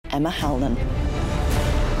Emma Halnan.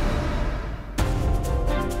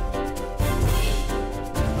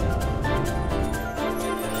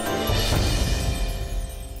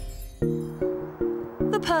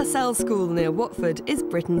 The Purcell School near Watford is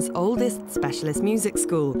Britain's oldest specialist music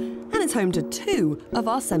school and is home to 2 of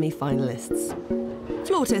our semi-finalists.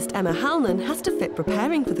 Flautist Emma Halnan has to fit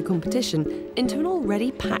preparing for the competition into an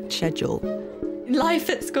already packed schedule. Life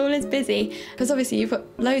at school is busy because obviously you've got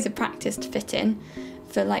loads of practice to fit in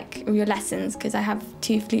for like all your lessons, because I have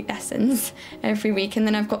 2 flute lessons every week, and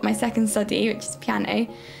then I've got my second study, which is piano,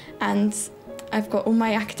 and I've got all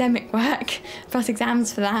my academic work plus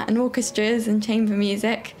exams for that, and orchestras and chamber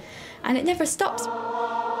music, and it never stops.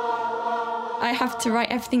 I have to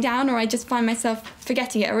write everything down, or I just find myself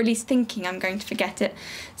forgetting it, or at least thinking I'm going to forget it.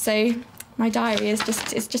 So my diary is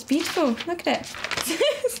just beautiful. Look at it.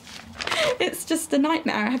 It's just a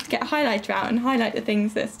nightmare. I have to get a highlighter out and highlight the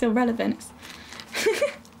things that are still relevant.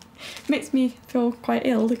 Makes me feel quite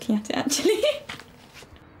ill looking at it, actually.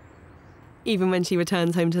 Even when she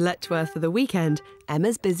returns home to Letchworth for the weekend,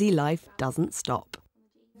 Emma's busy life doesn't stop.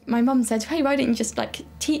 My mum said, hey, why don't you just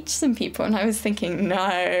teach some people? And I was thinking,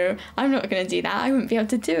 no, I'm not going to do that. I wouldn't be able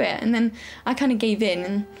to do it. And then I kind of gave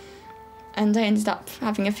in, and I ended up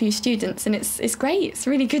having a few students, and it's great. It's a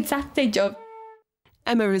really good Saturday job.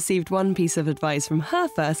 Emma received one piece of advice from her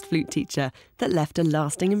first flute teacher that left a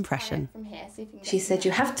lasting impression. She said, you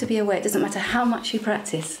have to be aware, it doesn't matter how much you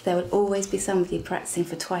practice, there will always be somebody practicing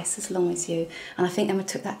for twice as long as you. And I think Emma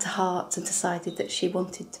took that to heart and decided that she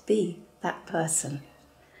wanted to be that person.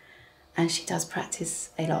 And she does practice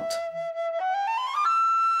a lot.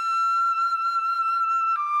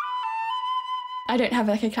 I don't have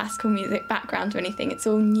a classical music background or anything, it's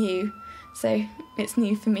all new. So it's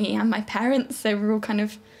new for me and my parents, so we're all kind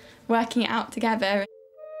of working it out together.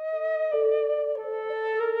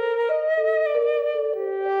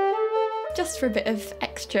 Just for a bit of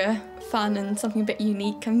extra fun and something a bit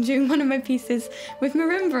unique, I'm doing one of my pieces with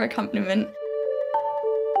marimba accompaniment.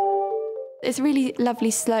 It's a really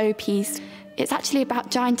lovely slow piece. It's actually about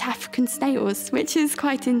giant African snails, which is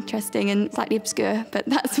quite interesting and slightly obscure, but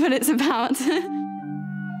that's what it's about.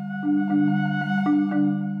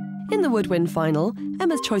 In the woodwind final,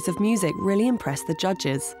 Emma's choice of music really impressed the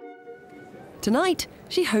judges. Tonight,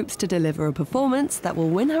 she hopes to deliver a performance that will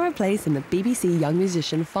win her a place in the BBC Young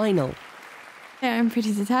Musician final. Yeah, I'm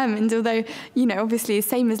pretty determined, although, obviously, the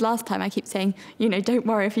same as last time, I keep saying, don't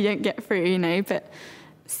worry if you don't get through, but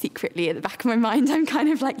secretly at the back of my mind, I'm kind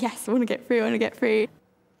of like, yes, I want to get through, I want to get through.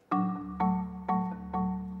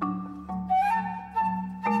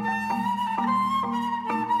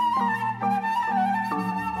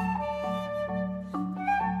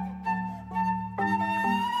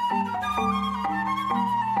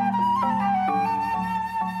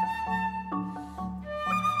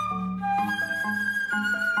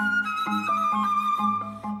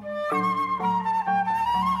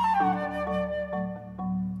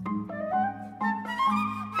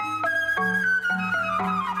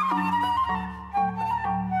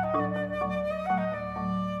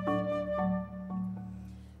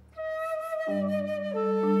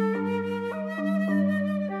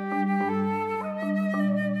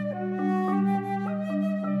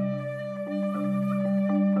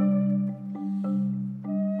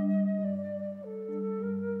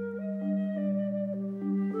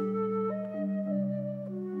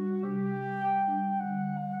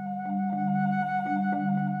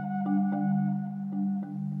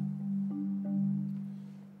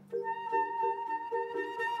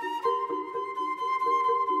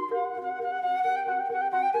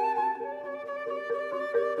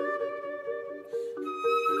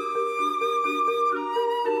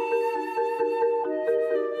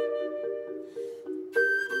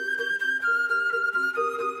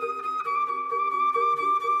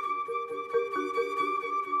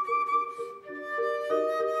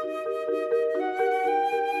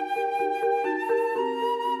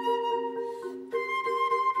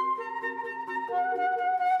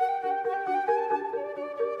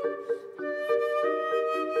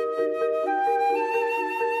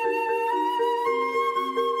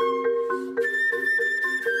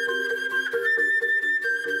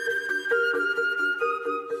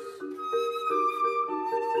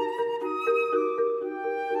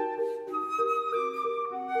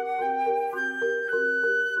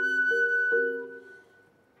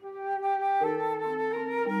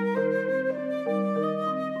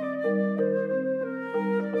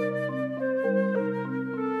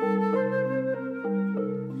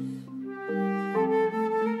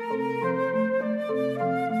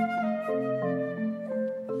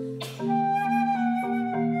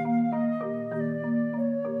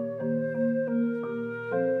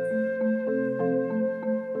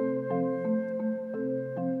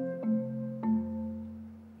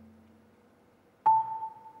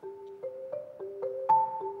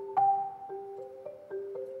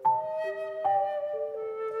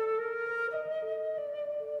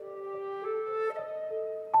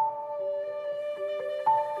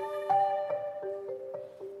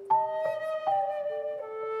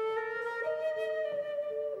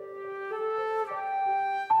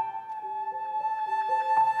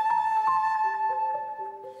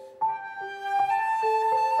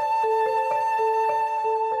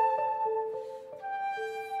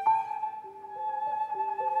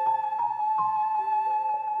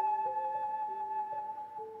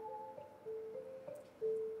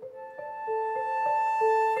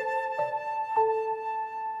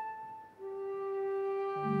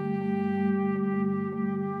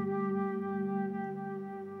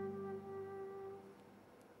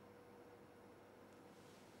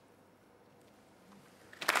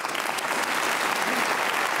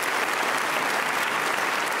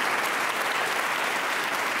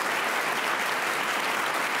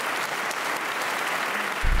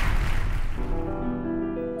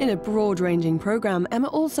 In a broad-ranging programme, Emma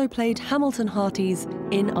also played Hamilton Hearties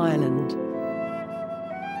in Ireland.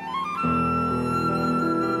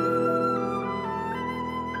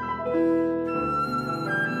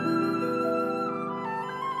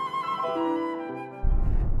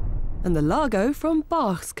 And the Largo from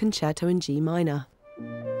Bach's Concerto in G minor.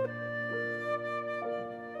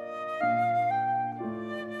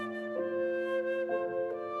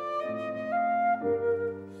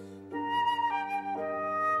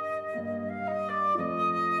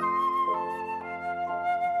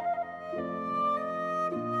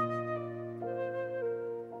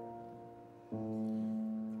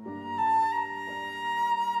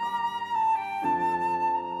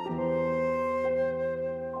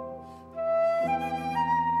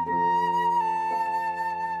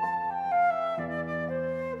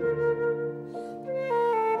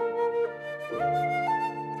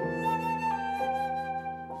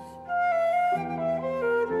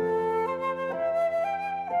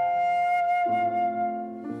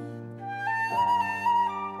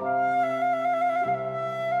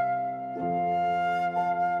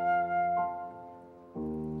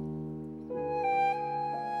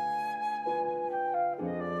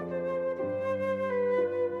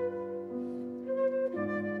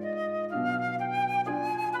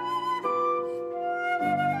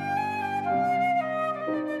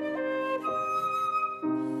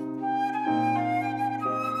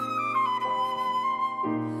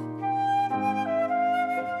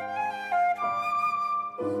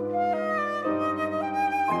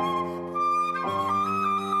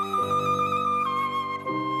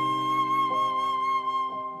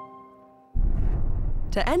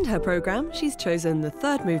 To end her programme, she's chosen the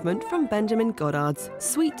third movement from Benjamin Goddard's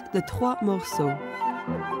Suite de Trois Morceaux.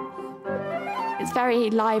 It's very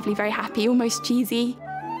lively, very happy, almost cheesy.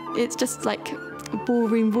 It's just like a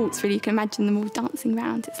ballroom waltz, really. You can imagine them all dancing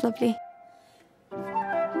around. It's lovely.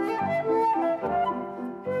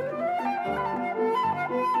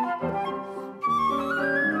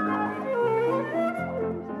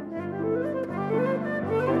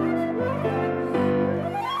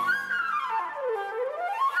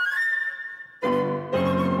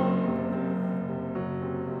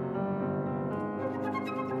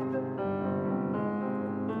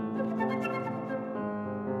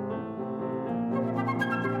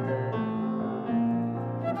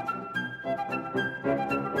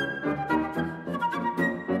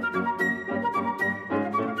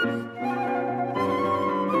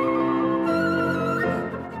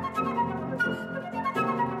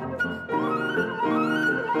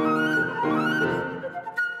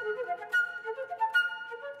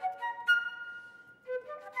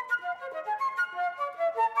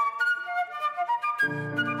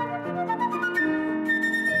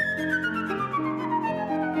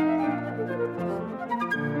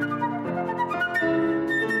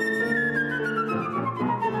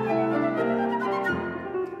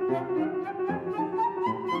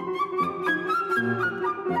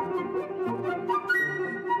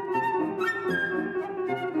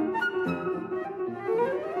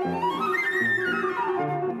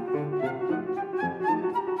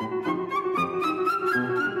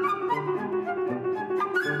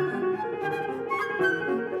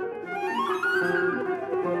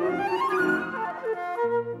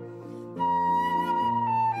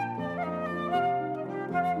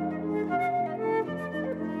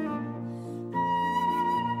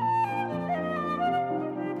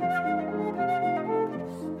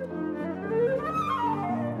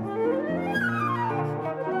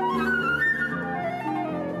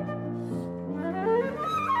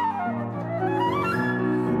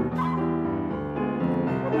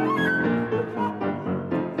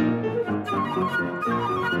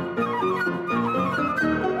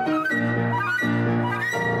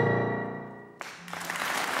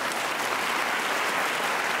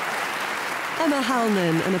 Emma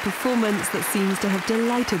Halnan, and a performance that seems to have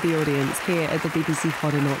delighted the audience here at the BBC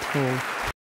Hodderknott Hall.